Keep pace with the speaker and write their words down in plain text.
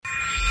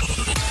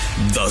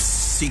The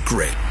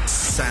secret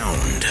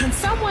sound. Can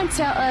someone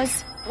tell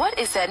us, what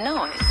is that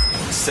noise?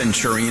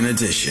 Centurion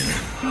Edition.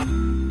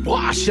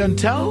 Wow,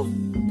 Chantal.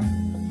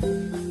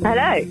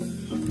 Hallo.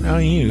 How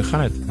are you? Hoe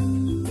gaan het?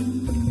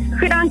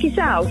 Goed, dankie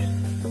self.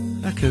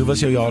 Lekker, hoe was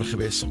jouw jaar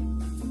geweest?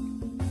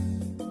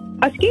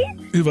 Askie?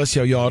 Hoe was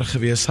jouw jaar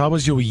geweest? How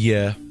was your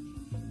year?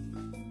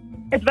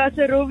 Het was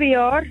 'n rowwe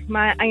jaar,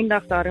 maar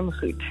eindig daarom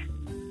goed.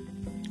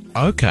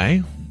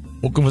 Okay.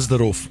 Hoekom was dit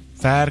rof?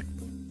 Werk,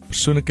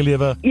 persoonlike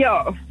lewe?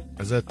 Ja,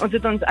 Is dit? ons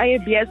het ons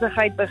eie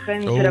besigheid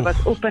begin, so dit was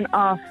op en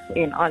af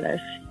en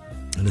alles.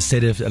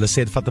 Hulle sê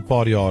dit vat 'n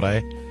paar jaar, hè?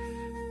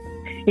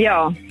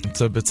 Ja,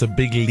 It's a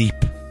big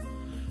leap.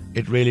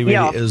 It really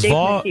Ja, is.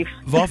 definitief.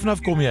 Waar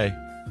vanaf kom jy?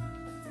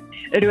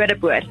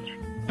 Rodepoort.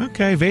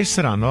 Okay,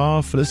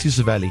 Westeraan,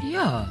 Felicity Valley.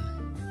 Ja.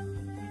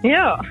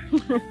 Ja.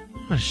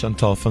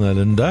 Chantal van der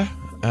Linde.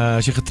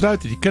 As jy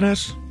getroud, het jy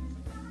kinders?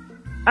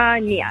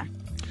 Nee.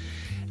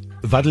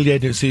 Wat wil jy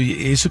doen? So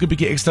jy soek 'n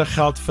bietjie ekstra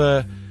geld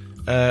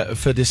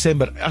vir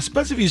December. I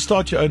suppose if you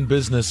start your own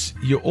business,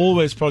 you're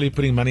always probably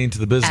putting money into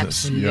the business.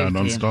 Absolutely. Yeah,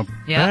 non-stop.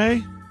 Ja.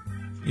 Hey?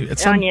 At Ja,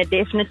 some, nee,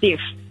 definitief.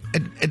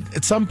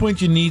 at some point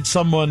you need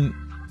someone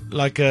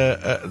like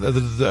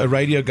a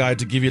radio guy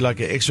to give you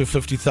like an extra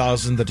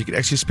 50,000 that you could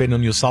actually spend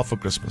on yourself for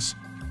Christmas.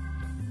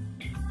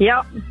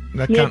 Ja,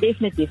 That nee, kind-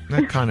 definitief.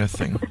 That kind of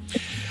thing.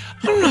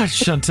 All right,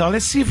 Chantal,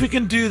 let's see if we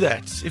can do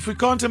that. If we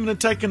can't, I'm going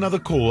to take another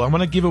call. I'm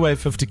going to give away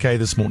 50K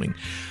this morning.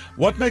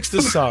 What makes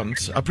this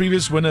sound? Our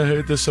previous winner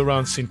heard this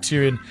around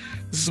Centurion.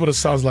 This is what it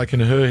sounds like in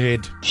her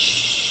head.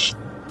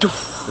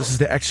 This is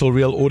the actual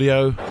real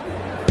audio.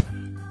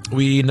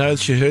 We know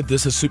she heard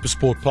this at Super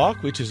Sport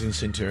Park, which is in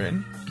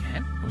Centurion.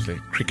 Okay. Was there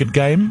a cricket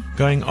game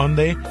going on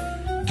there?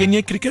 Ken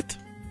jy cricket?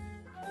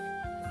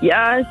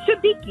 Ja, so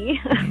bietjie.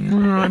 All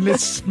right,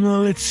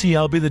 let's see.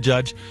 I'll be the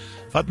judge.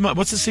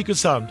 What's the secret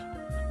sound?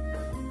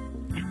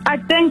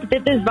 Ek dink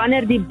dit is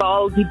wanneer die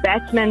bal die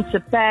batsman se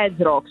pads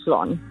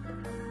raakslaan.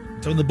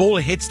 So when the ball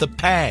hits the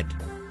pads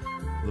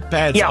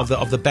Yeah.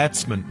 of the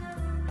batsman.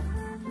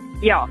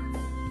 Ja,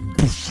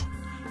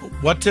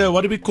 What do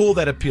we call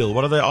that appeal?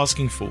 What are they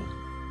asking for?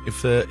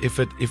 If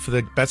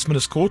the batsman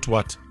is caught,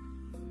 what?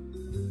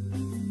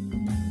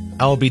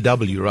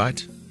 LBW,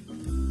 right?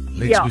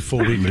 Legs Yeah.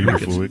 before we Maybe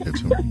wicket. for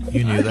wickets.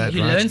 You knew that,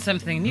 You right? learn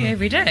something new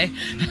every day.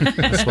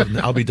 That's what an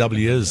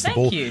LBW is. The Thank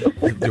ball, you.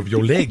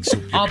 your legs,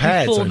 your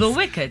pads. Before and the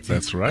wicket.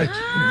 That's right.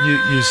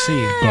 you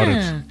see. Got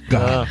it.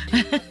 Got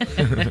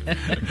it.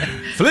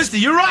 Felicity,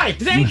 you're right.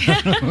 Thank you.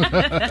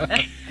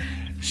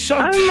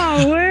 Shant- oh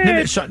my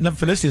word. No,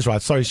 Felicity's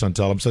right. Sorry,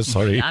 Chantal. I'm so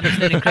sorry. I'm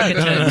learning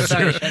cricket terms.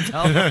 Sorry,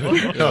 Chantal.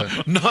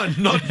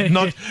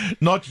 No,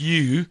 not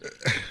you.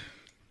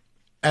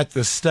 At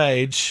the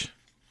stage.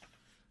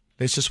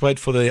 Let's just wait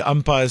for the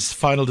umpire's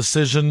final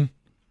decision.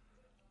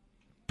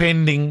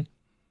 Pending.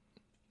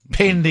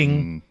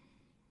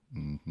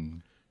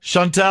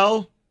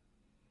 Chantal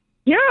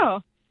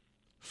Ja,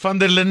 van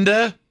der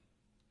Linde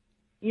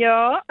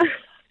ja,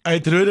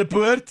 uit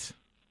Rodepoort.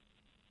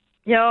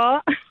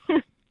 ja.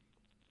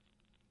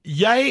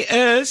 Jy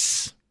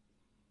is...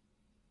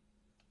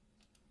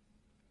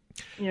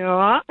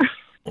 Ja.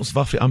 Ons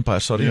wag vir umpire,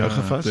 sorry, Yeah,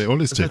 hou gevas. they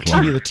always take The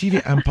long.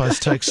 TV umpires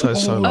take so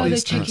Oh, long. they're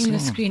checking the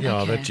screen.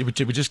 Yeah, Okay.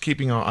 we're just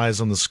keeping our eyes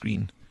on the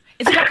screen.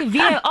 Is it like a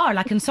VAR,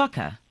 like in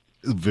soccer?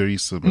 Very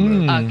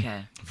similar.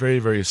 Okay. Very,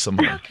 very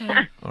similar.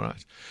 Okay. All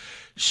right.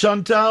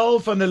 Chantal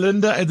van der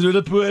Linde uit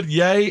Rodepoort,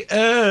 jy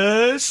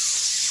is...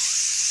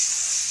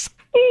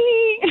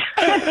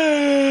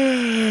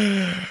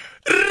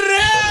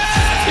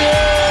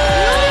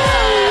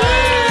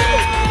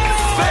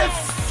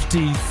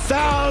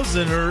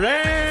 50,000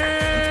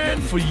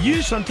 rand for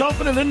you, Chantal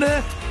van der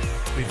Linde.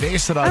 We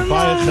wees daar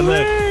baie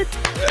geluk.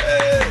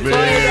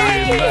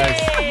 Very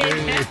nice.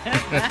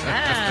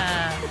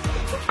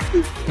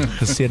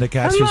 Geseënde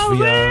Kersfees vir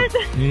jou.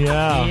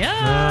 Ja. Ja.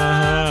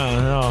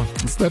 Ja.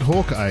 It's that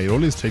Hawkeye. It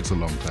always takes a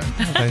long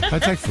time. They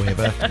take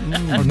forever.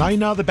 Oh, now you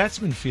know how the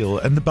batsmen feel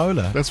and the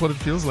bowler. That's what it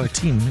feels like.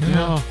 Team.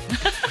 Ja.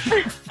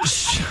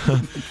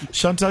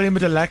 Chantal, jy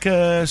moet 'n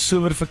lekker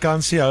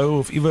somervakansie hou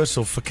of iewers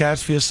of vir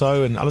Kersfees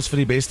hou en alles vir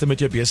die beste met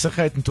jou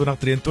besigheid in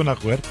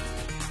 2023, hoor.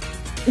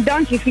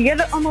 Dankie vir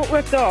julle almal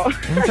ook daar.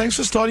 And thanks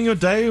for starting your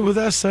day with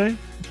us, eh?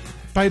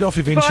 Paid off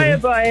eventually.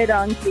 Baie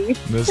dankie.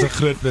 Dis 'n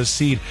groot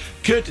plesier.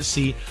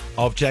 Courtesy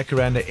of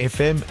Jacaranda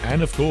FM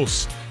and of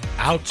course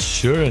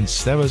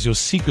Outsurance. That was your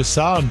secret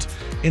sound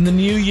in the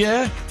new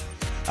year.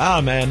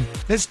 Ah man,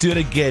 let's do it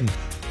again.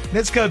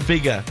 Let's go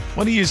bigger.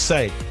 What do you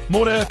say?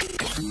 More.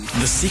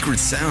 The secret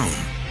sound.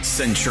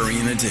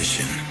 Centurion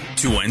Edition.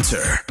 To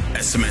enter,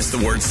 SMS the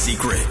word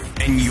secret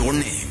and your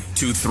name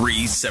to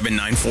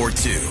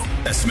 37942.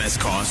 SMS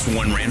cost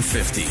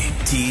R1.50.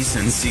 T's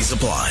and C's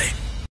apply.